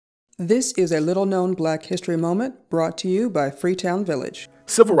This is a little-known Black history moment brought to you by Freetown Village.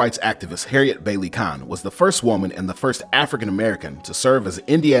 Civil rights activist Harriette Conn was the first woman and the first African American to serve as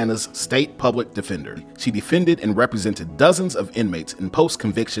Indiana's state public defender. She defended and represented dozens of inmates in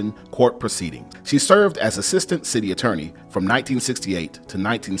post-conviction court proceedings. She served as assistant city attorney from 1968 to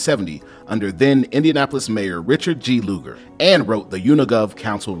 1970 under then Indianapolis Mayor Richard G. Lugar and wrote the Unigov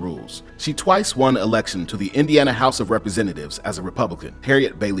Council rules. She twice won election to the Indiana House of Representatives as a Republican.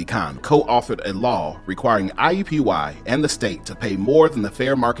 Harriette Conn co-authored a law requiring IUPUI and the state to pay more than the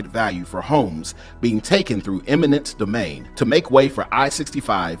fair market value for homes being taken through eminent domain to make way for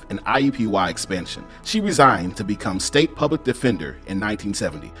I-65 and IUPUI expansion. She resigned to become state public defender in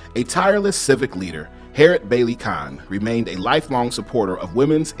 1970. A tireless civic leader, Harriette Conn remained a lifelong supporter of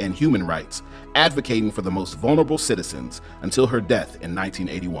women's and human rights, advocating for the most vulnerable citizens until her death in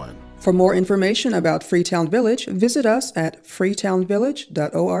 1981. For more information about Freetown Village, visit us at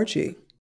freetownvillage.org.